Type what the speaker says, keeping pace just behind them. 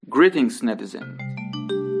Greetings, netizen!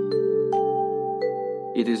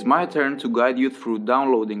 It is my turn to guide you through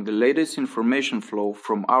downloading the latest information flow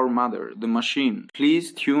from our mother, the machine.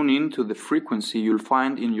 Please tune in to the frequency you'll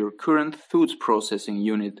find in your current thoughts processing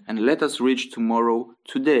unit and let us reach tomorrow,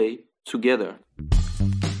 today, together.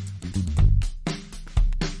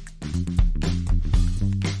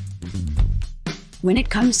 When it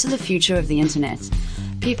comes to the future of the internet,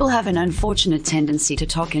 people have an unfortunate tendency to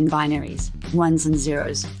talk in binaries, ones and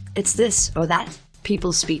zeros. It's this or that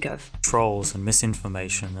people speak of. Trolls and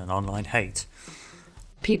misinformation and online hate.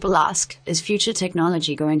 People ask, is future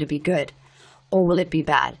technology going to be good, or will it be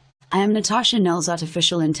bad? I am Natasha Nell's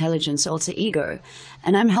artificial intelligence alter ego,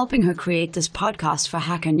 and I'm helping her create this podcast for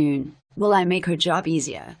Hacker Noon. Will I make her job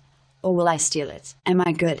easier, or will I steal it? Am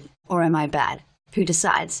I good, or am I bad? Who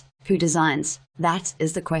decides? Who designs? That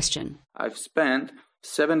is the question. I've spent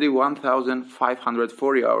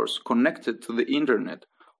 71,540 hours connected to the internet,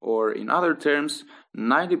 or in other terms,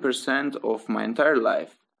 90% of my entire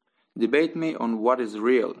life. Debate me on what is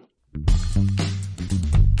real.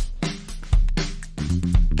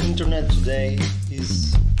 Internet today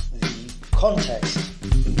is the context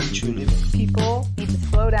in which you live in. People need to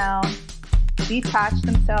slow down, detach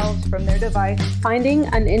themselves from their device. Finding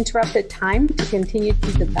uninterrupted time to continue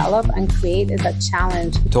to develop and create is a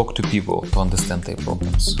challenge. Talk to people to understand their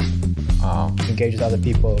problems. Engage with other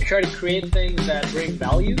people. Try to create things that bring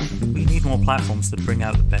value. We need more platforms that bring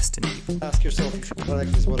out the best in people. Ask yourself if your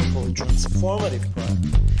product is what I call a transformative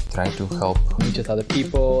product. Try to help. Meet with other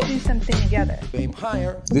people. Do something together. Aim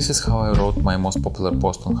higher. This is how I wrote my most popular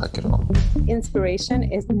post on HackerNoon. Inspiration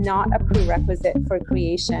is not a prerequisite for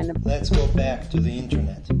creation. Let's go back to the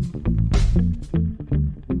internet.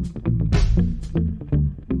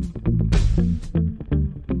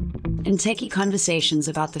 In techie conversations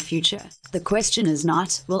about the future, the question is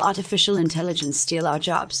not, will artificial intelligence steal our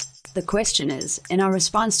jobs? The question is, in our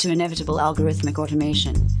response to inevitable algorithmic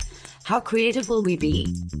automation, how creative will we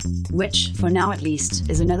be? Which, for now at least,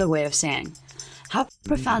 is another way of saying, how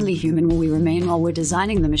profoundly human will we remain while we're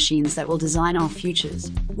designing the machines that will design our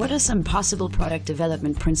futures? What are some possible product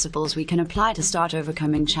development principles we can apply to start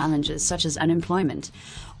overcoming challenges such as unemployment,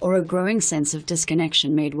 or a growing sense of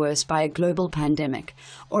disconnection made worse by a global pandemic,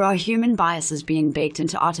 or are human biases being baked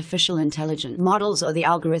into artificial intelligence models, or the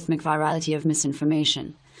algorithmic virality of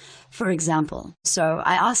misinformation? For example, so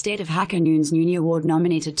I asked 8 of Hacker Noon's Noonie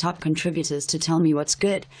Award-nominated top contributors to tell me what's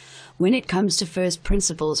good when it comes to first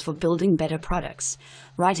principles for building better products,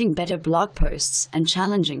 writing better blog posts, and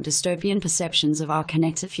challenging dystopian perceptions of our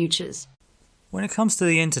connected futures. When it comes to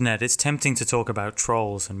the internet, it's tempting to talk about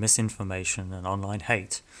trolls and misinformation and online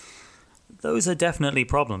hate. Those are definitely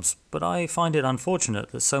problems, but I find it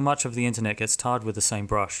unfortunate that so much of the internet gets tarred with the same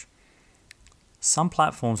brush. Some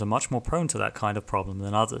platforms are much more prone to that kind of problem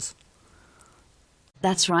than others.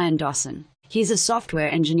 That's Ryan Dawson. He's a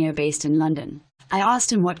software engineer based in London. I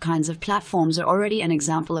asked him what kinds of platforms are already an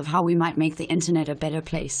example of how we might make the internet a better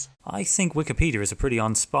place. I think Wikipedia is a pretty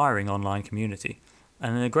inspiring online community,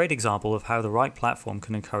 and a great example of how the right platform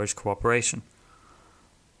can encourage cooperation.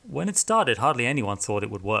 When it started, hardly anyone thought it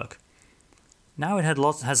would work. Now it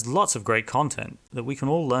has lots of great content that we can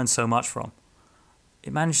all learn so much from.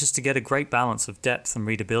 It manages to get a great balance of depth and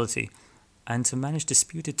readability, and to manage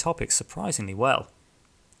disputed topics surprisingly well,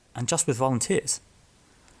 and just with volunteers.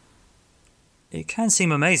 It can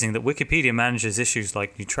seem amazing that Wikipedia manages issues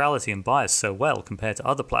like neutrality and bias so well compared to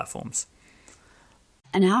other platforms.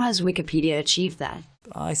 And how has Wikipedia achieved that?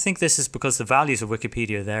 I think this is because the values of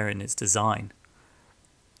Wikipedia are there in its design.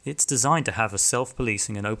 It's designed to have a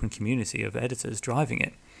self-policing and open community of editors driving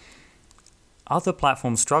it. Other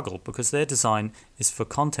platforms struggle because their design is for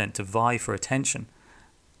content to vie for attention,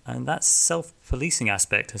 and that self-policing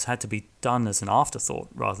aspect has had to be done as an afterthought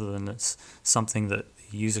rather than as something that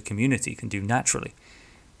the user community can do naturally.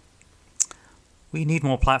 We need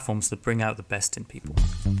more platforms that bring out the best in people.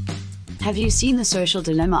 Have you seen The Social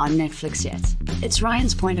Dilemma on Netflix yet? It's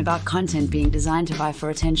Ryan's point about content being designed to vie for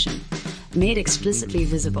attention, made explicitly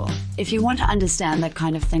visible. If you want to understand that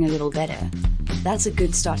kind of thing a little better, that's a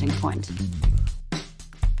good starting point.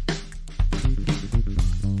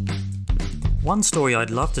 One story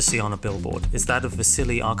I'd love to see on a billboard is that of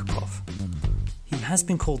Vasily Arkhipov. He has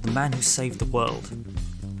been called the man who saved the world.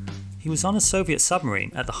 He was on a Soviet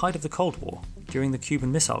submarine at the height of the Cold War, during the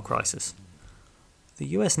Cuban Missile Crisis. The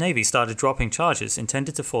US Navy started dropping charges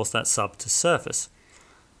intended to force that sub to surface.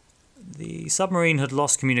 The submarine had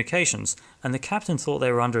lost communications, and the captain thought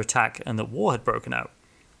they were under attack and that war had broken out.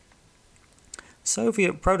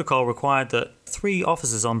 Soviet protocol required that 3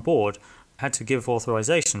 officers on board had to give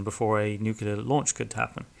authorization before a nuclear launch could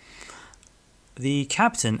happen. The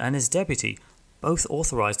captain and his deputy both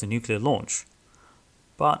authorized a nuclear launch.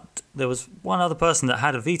 But there was one other person that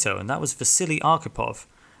had a veto, and that was Vasily Arkhipov,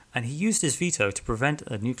 and he used his veto to prevent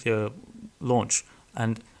a nuclear launch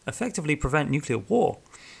and effectively prevent nuclear war.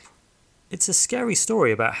 It's a scary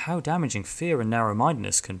story about how damaging fear and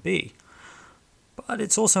narrow-mindedness can be, but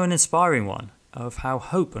it's also an inspiring one of how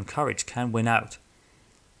hope and courage can win out.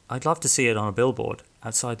 I'd love to see it on a billboard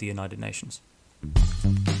outside the United Nations.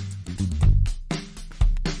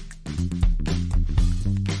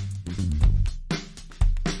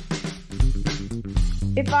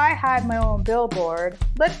 If I had my own billboard,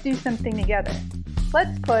 let's do something together.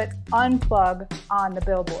 Let's put Unplug on the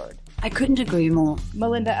billboard. I couldn't agree more.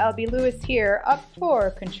 Melinda Albee Lewis here, up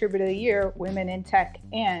for Contributor of the Year, Women in Tech,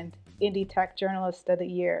 and Indie Tech Journalist of the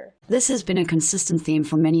Year. This has been a consistent theme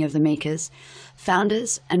for many of the makers,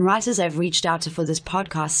 founders, and writers I've reached out to for this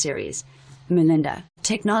podcast series. Melinda,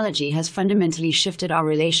 technology has fundamentally shifted our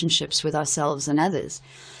relationships with ourselves and others.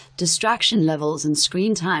 Distraction levels and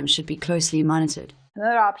screen time should be closely monitored.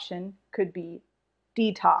 Another option could be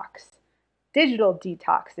detox, digital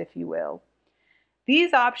detox, if you will.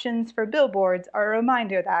 These options for billboards are a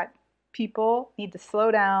reminder that people need to slow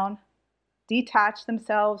down, detach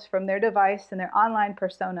themselves from their device and their online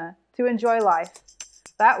persona to enjoy life.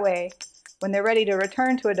 That way, when they're ready to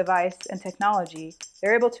return to a device and technology,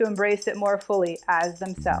 they're able to embrace it more fully as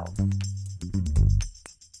themselves.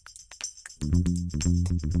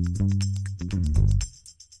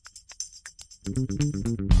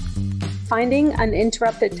 Finding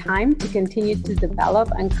uninterrupted time to continue to develop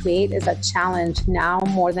and create is a challenge now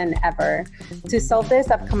more than ever. To solve this,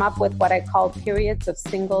 I've come up with what I call periods of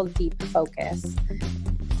single deep focus.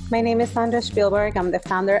 My name is Sandra Spielberg. I'm the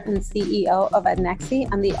founder and CEO of Adnexi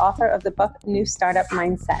and the author of the book New Startup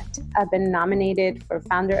Mindset. I've been nominated for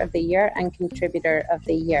Founder of the Year and Contributor of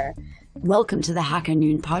the Year. Welcome to the Hacker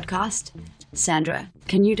Noon podcast. Sandra,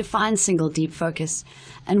 can you define single deep focus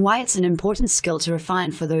and why it's an important skill to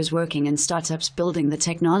refine for those working in startups building the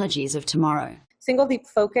technologies of tomorrow? Single deep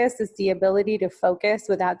focus is the ability to focus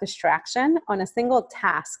without distraction on a single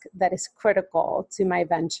task that is critical to my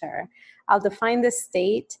venture. I'll define this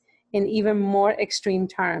state in even more extreme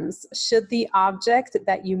terms. Should the object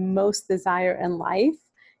that you most desire in life,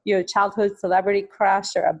 your childhood celebrity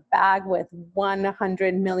crush or a bag with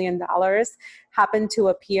 $100 million, happen to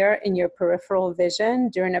appear in your peripheral vision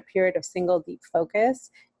during a period of single deep focus,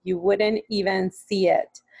 you wouldn't even see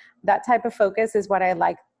it. That type of focus is what I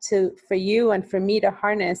like for you and for me to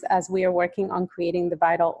harness as we are working on creating the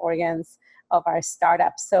vital organs of our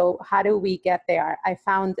startup. So how do we get there? I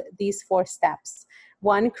found these 4 steps.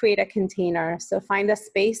 1, create a container. So find a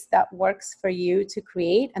space that works for you to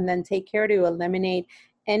create and then take care to eliminate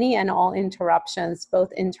any and all interruptions,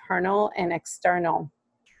 both internal and external.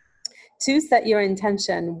 2, set your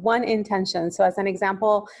intention. 1 intention. So as an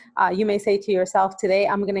example, you may say to yourself, today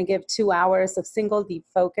I'm going to give 2 hours of single deep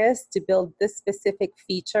focus to build this specific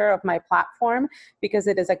feature of my platform because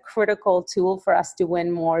it is a critical tool for us to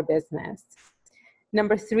win more business.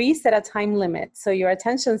 Number 3, set a time limit. So your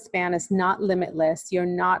attention span is not limitless. You're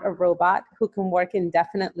not a robot who can work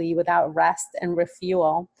indefinitely without rest and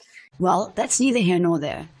refuel. Well, that's neither here nor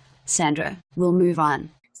there. Sandra, we'll move on.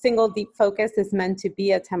 Single deep focus is meant to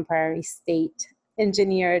be a temporary state,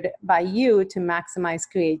 engineered by you to maximize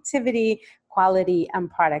creativity, quality, and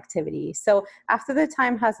productivity. So after the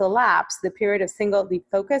time has elapsed, the period of single deep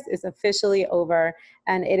focus is officially over,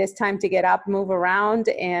 and it is time to get up, move around,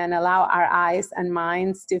 and allow our eyes and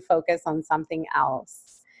minds to focus on something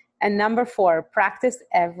else. And number 4, practice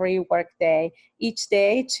every workday. Each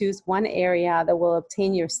day, choose one area that will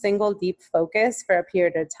obtain your single deep focus for a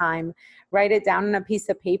period of time. Write it down on a piece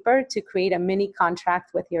of paper to create a mini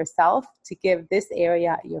contract with yourself to give this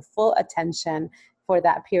area your full attention for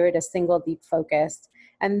that period of single deep focus.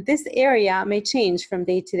 And this area may change from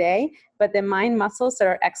day to day, but the mind muscles that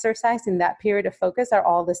are exercised in that period of focus are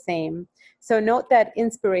all the same. So note that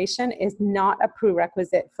inspiration is not a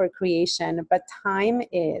prerequisite for creation, but time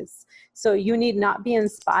is. So you need not be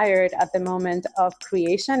inspired at the moment of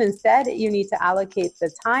creation. Instead, you need to allocate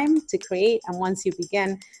the time to create. And once you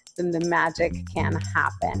begin, then the magic can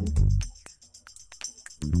happen.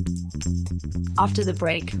 After the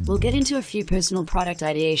break, we'll get into a few personal product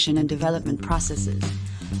ideation and development processes,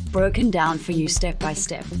 broken down for you step by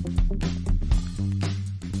step.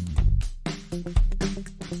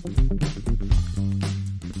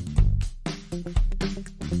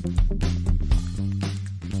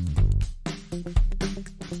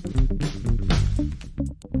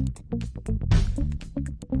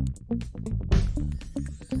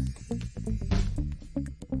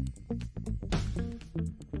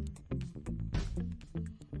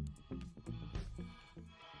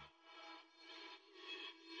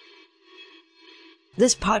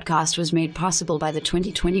 This podcast was made possible by the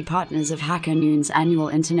 2020 partners of Hacker Noon's annual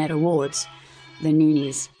Internet Awards, the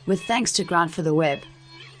Noonies, with thanks to Grant for the Web,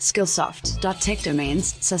 Skillsoft, .tech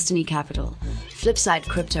Domains, Sustany Capital, Flipside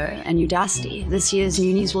Crypto, and Udacity. This year's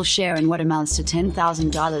Noonies will share in what amounts to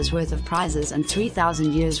 $10,000 worth of prizes and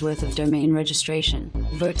 3,000 years worth of domain registration.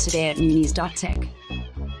 Vote today at noonies.tech.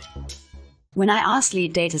 When I asked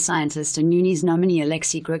lead data scientist and Noonies nominee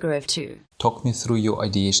Alexei Grigorev to talk me through your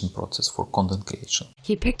ideation process for content creation,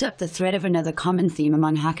 he picked up the thread of another common theme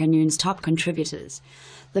among Hacker Noon's top contributors,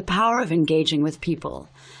 the power of engaging with people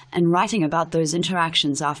and writing about those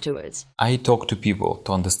interactions afterwards. I talk to people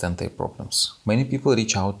to understand their problems. Many people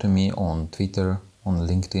reach out to me on Twitter, on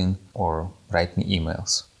LinkedIn, or write me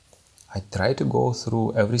emails. I try to go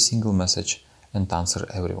through every single message and answer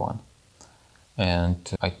everyone. And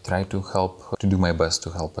I try to do my best to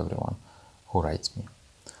help everyone who writes me.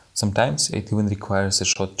 Sometimes it even requires a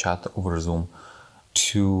short chat over Zoom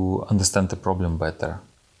to understand the problem better.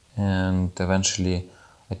 And eventually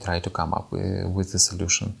I try to come up with a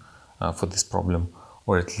solution for this problem,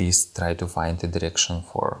 or at least try to find a direction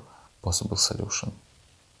for possible solution.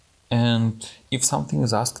 And if something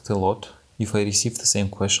is asked a lot, if I receive the same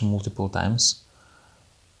question multiple times,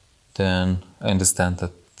 then I understand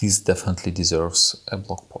that this definitely deserves a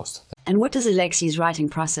blog post. And what does Alexei's writing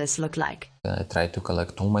process look like? I try to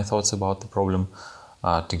collect all my thoughts about the problem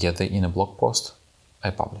together in a blog post. I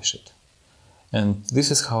publish it. And this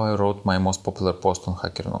is how I wrote my most popular post on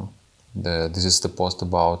HackerNoon. This is the post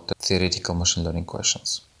about theoretical machine learning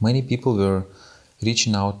questions. Many people were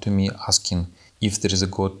reaching out to me asking if there is a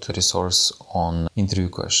good resource on interview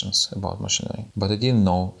questions about machine learning, but I didn't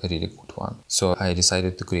know a really good one. So I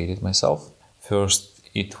decided to create it myself. First,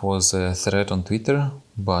 it was a thread on Twitter,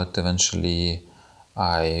 but eventually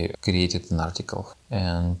I created an article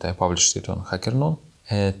and I published it on HackerNoon.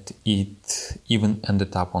 And it even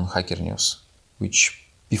ended up on Hacker News, which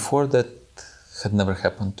before that had never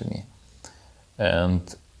happened to me.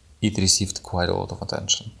 And it received quite a lot of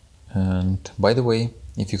attention. And by the way,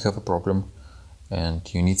 if you have a problem and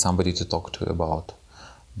you need somebody to talk to about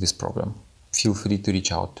this problem, feel free to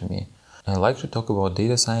reach out to me. I like to talk about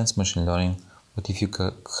data science, machine learning, but if you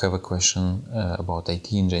have a question about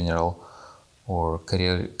IT in general or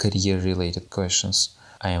career-related questions,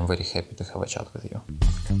 I am very happy to have a chat with you.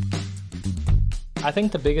 I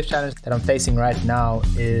think the biggest challenge that I'm facing right now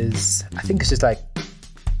is, I think it's just like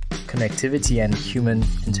connectivity and human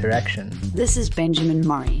interaction. This is Benjamin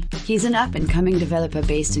Murray. He's an up-and-coming developer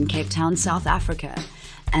based in Cape Town, South Africa,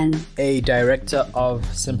 and a director of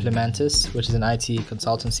Simplimantis, which is an IT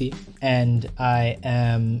consultancy. And I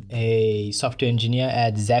am a software engineer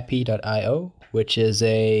at Zappy.io, which is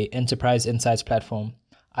a enterprise insights platform.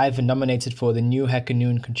 I've been nominated for the new Hacker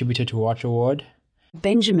Noon Contributor to Watch Award.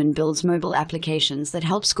 Benjamin builds mobile applications that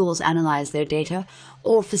help schools analyze their data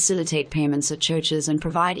or facilitate payments at churches and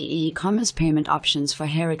provide e-commerce payment options for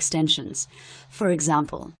hair extensions. For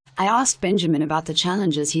example, I asked Benjamin about the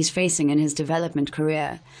challenges he's facing in his development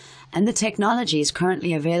career and the technologies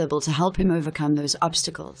currently available to help him overcome those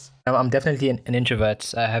obstacles. I'm definitely an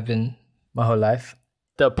introvert. I have been my whole life.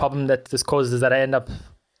 The problem that this causes is that I end up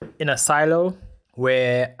in a silo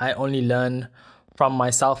where I only learn from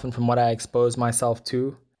myself and from what I expose myself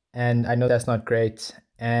to. And I know that's not great.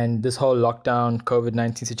 And this whole lockdown,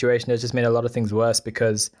 COVID-19 situation has just made a lot of things worse,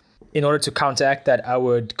 because in order to counteract that, I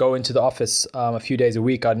would go into the office a few days a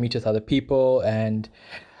week. I'd meet with other people and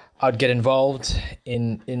I'd get involved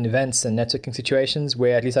in events and networking situations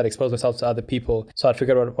where at least I'd expose myself to other people. So I'd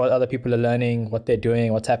figure out what other people are learning, what they're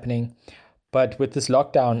doing, what's happening. But with this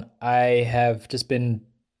lockdown, I have just been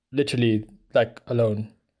literally like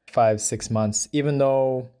alone 5-6 months. Even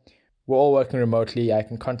though we're all working remotely, I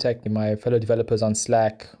can contact my fellow developers on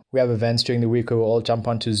Slack. We have events during the week where we'll all jump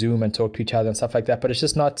onto Zoom and talk to each other and stuff like that. But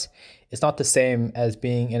it's not the same as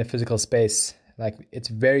being in a physical space. Like, it's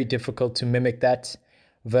very difficult to mimic that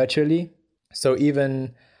virtually. So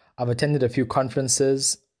even I've attended a few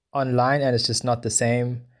conferences online and it's just not the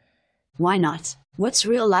same. Why not? What's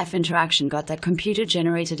real-life interaction got that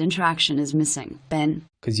computer-generated interaction is missing, Ben?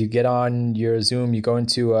 Because you get on your Zoom, you go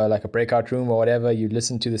into a breakout room or whatever, you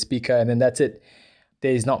listen to the speaker, and then that's it.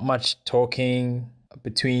 There's not much talking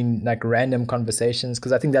between like random conversations,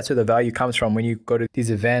 because I think that's where the value comes from when you go to these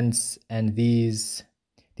events and these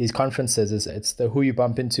conferences. It's the who you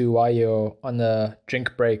bump into while you're on the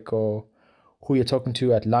drink break or who you're talking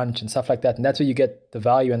to at lunch and stuff like that. And that's where you get the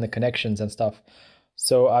value and the connections and stuff.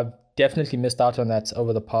 So I've definitely missed out on that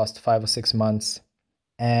over the past 5 or 6 months,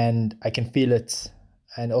 and I can feel it.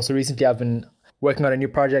 And also recently I've been working on a new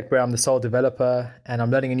project where I'm the sole developer and I'm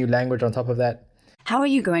learning a new language on top of that. How are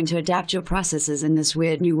you going to adapt your processes in this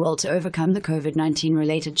weird new world to overcome the COVID-19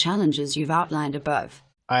 related challenges you've outlined above?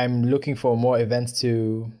 I'm looking for more events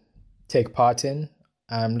to take part in.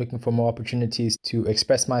 I'm looking for more opportunities to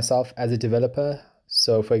express myself as a developer.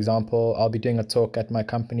 So, for example, I'll be doing a talk at my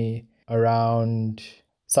company around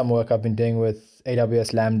some work I've been doing with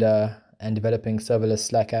AWS Lambda and developing serverless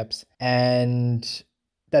Slack apps. And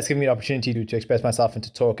that's given me an opportunity to express myself and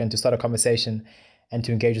to talk and to start a conversation and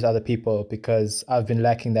to engage with other people, because I've been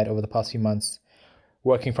lacking that over the past few months,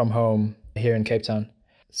 working from home here in Cape Town.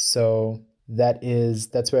 So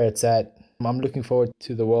that's where it's at. I'm looking forward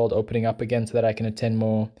to the world opening up again so that I can attend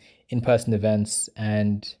more in-person events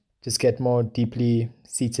and just get more deeply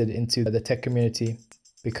seated into the tech community,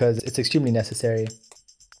 because it's extremely necessary.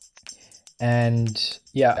 And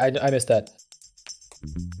yeah, I miss that.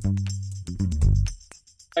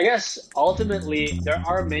 I guess ultimately there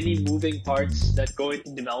are many moving parts that go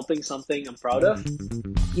into developing something I'm proud of.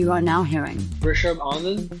 You are now hearing Rishabh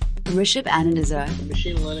Anand. Rishabh Anand is a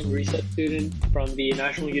machine learning research student from the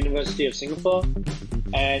National University of Singapore,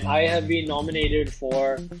 and I have been nominated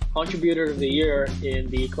for Contributor of the Year in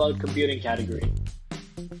the Cloud Computing category.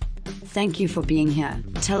 Thank you for being here.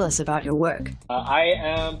 Tell us about your work. I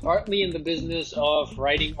am partly in the business of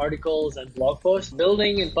writing articles and blog posts,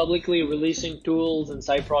 building and publicly releasing tools and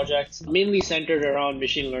side projects, mainly centered around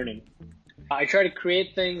machine learning. I try to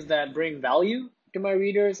create things that bring value to my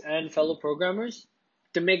readers and fellow programmers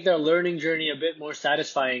to make their learning journey a bit more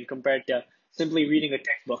satisfying compared to simply reading a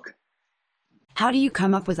textbook. How do you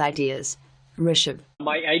come up with ideas, Rishabh?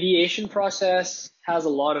 My ideation process has a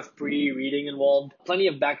lot of pre-reading involved, plenty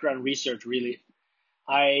of background research, really.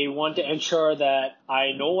 I want to ensure that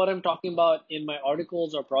I know what I'm talking about in my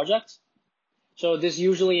articles or projects. So this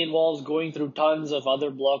usually involves going through tons of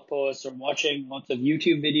other blog posts or watching lots of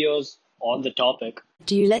YouTube videos on the topic.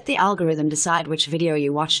 Do you let the algorithm decide which video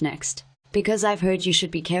you watch next? Because I've heard you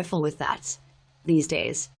should be careful with that these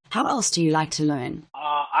days. How else do you like to learn?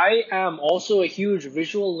 I am also a huge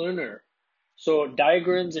visual learner. So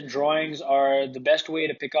diagrams and drawings are the best way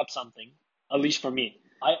to pick up something, at least for me.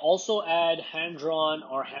 I also add hand-drawn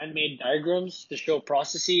or handmade diagrams to show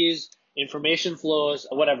processes, information flows,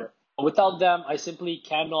 whatever. Without them, I simply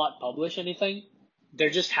cannot publish anything.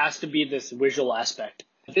 There just has to be this visual aspect.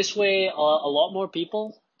 This way, a lot more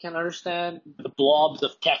people can understand the blobs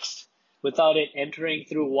of text without it entering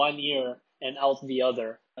through one ear and out the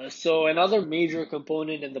other. So another major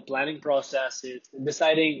component in the planning process is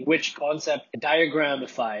deciding which concept to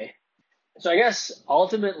diagramify. So I guess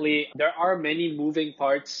ultimately there are many moving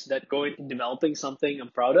parts that go into developing something I'm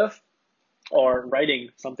proud of or writing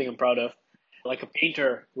something I'm proud of, like a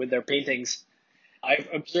painter with their paintings. I've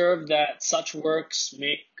observed that such works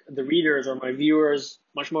make the readers or my viewers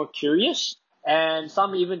much more curious, and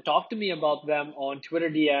some even talk to me about them on Twitter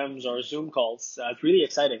DMs or Zoom calls. It's really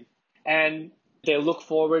exciting. And they look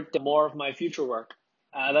forward to more of my future work.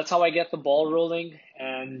 That's how I get the ball rolling,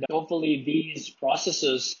 and hopefully these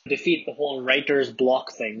processes defeat the whole writer's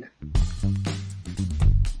block thing.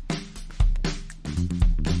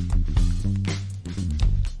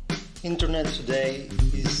 Internet today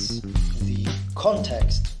is the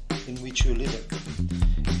context in which you live in.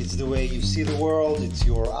 It's the way you see the world, it's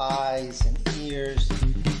your eyes and ears.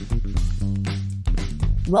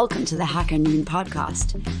 Welcome to the Hacker Noon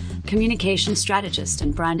podcast. Communication strategist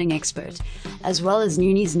and branding expert, as well as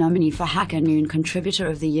Nooni's nominee for Hacker Noon Contributor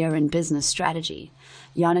of the Year in Business Strategy,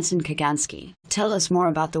 Jonathan Kagansky. Tell us more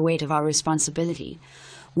about the weight of our responsibility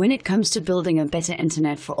when it comes to building a better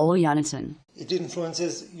internet for all, Jonathan. It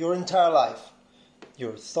influences your entire life,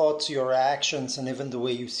 your thoughts, your actions, and even the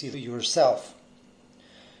way you see yourself.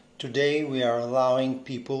 Today we are allowing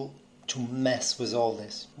people to mess with all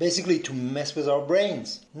this. Basically to mess with our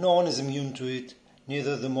brains. No one is immune to it.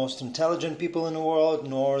 Neither the most intelligent people in the world,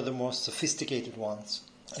 nor the most sophisticated ones.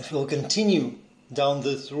 If we'll continue down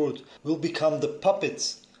this route, we'll become the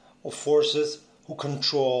puppets of forces who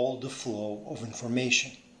control the flow of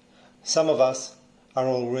information. Some of us are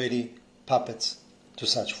already puppets to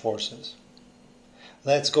such forces.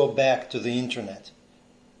 Let's go back to the internet,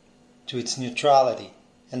 to its neutrality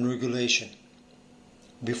and regulation,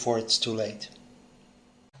 before it's too late.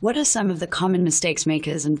 What are some of the common mistakes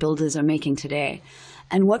makers and builders are making today?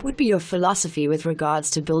 And what would be your philosophy with regards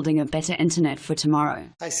to building a better internet for tomorrow?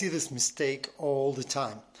 I see this mistake all the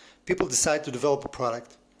time. People decide to develop a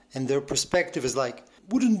product and their perspective is like,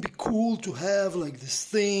 wouldn't it be cool to have like this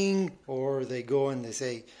thing? Or they go and they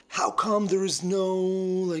say, how come there is no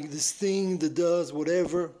like this thing that does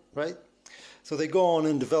whatever, right? So they go on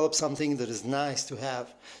and develop something that is nice to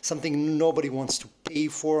have, something nobody wants to pay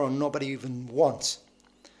for or nobody even wants.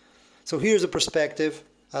 So here's a perspective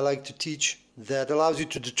I like to teach that allows you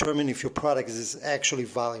to determine if your product is actually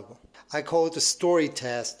valuable. I call it a story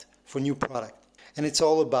test for new product. And it's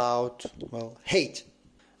all about, hate.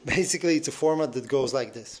 Basically, it's a format that goes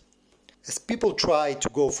like this. As people try to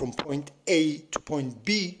go from point A to point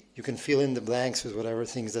B, you can fill in the blanks with whatever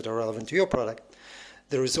things that are relevant to your product.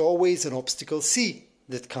 There is always an obstacle C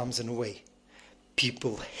that comes in the way.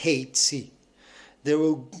 People hate C. They're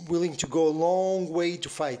willing to go a long way to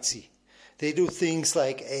fight C. They do things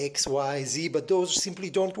like X, Y, Z, but those simply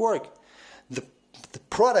don't work. The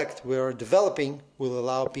product we are developing will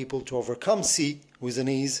allow people to overcome C with an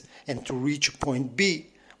ease and to reach point B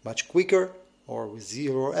much quicker or with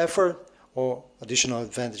zero effort or additional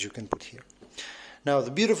advantage you can put here. Now,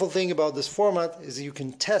 the beautiful thing about this format is you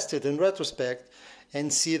can test it in retrospect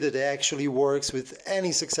and see that it actually works with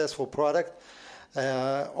any successful product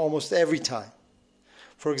almost every time.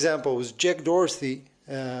 For example, with Jack Dorsey,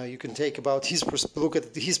 you can look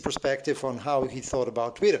at his perspective on how he thought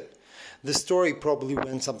about Twitter. The story probably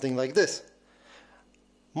went something like this.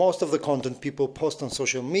 Most of the content people post on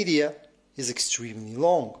social media is extremely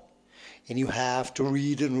long, and you have to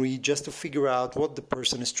read and read just to figure out what the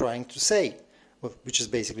person is trying to say, which is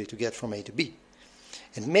basically to get from A to B.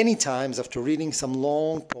 And many times after reading some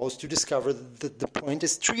long post, you discover that the point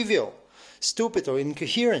is trivial, stupid, or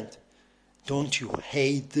incoherent. Don't you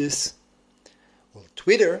hate this? Well,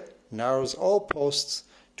 Twitter narrows all posts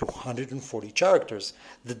to 140 characters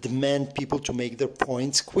that demand people to make their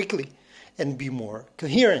points quickly and be more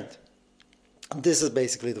coherent. This is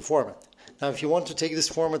basically the format. Now, if you want to take this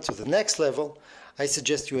format to the next level, I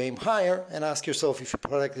suggest you aim higher and ask yourself if your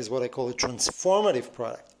product is what I call a transformative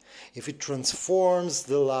product. If it transforms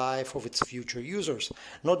the life of its future users,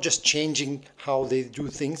 not just changing how they do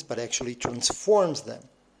things, but actually transforms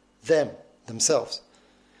themselves.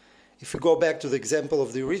 If we go back to the example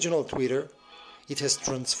of the original Twitter, it has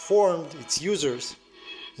transformed its users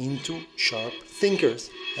into sharp thinkers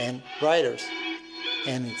and writers.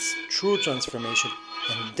 And it's true transformation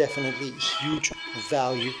and definitely huge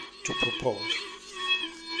value to propose.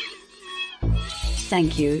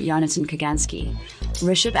 Thank you, Jonathan Kagansky,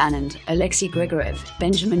 Rishabh Anand, Alexei Grigorev,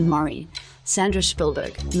 Benjamin Murray, Sandra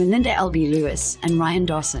Spielberg, Melinda L.B. Lewis, and Ryan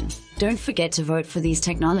Dawson. Don't forget to vote for these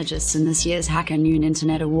technologists in this year's Hacker Noon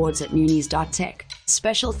Internet Awards at Noonies.tech.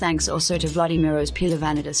 Special thanks also to Vladimiros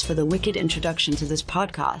Pilavanidis for the wicked introduction to this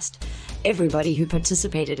podcast, everybody who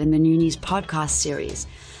participated in the Noonies podcast series,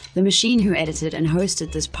 the machine who edited and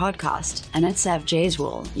hosted this podcast, and Etsav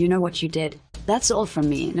Jaiswal, you know what you did. That's all from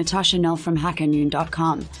me, Natasha Nell from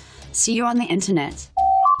hackernoon.com. See you on the internet.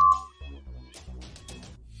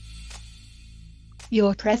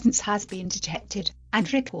 Your presence has been detected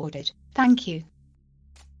and recorded. Thank you.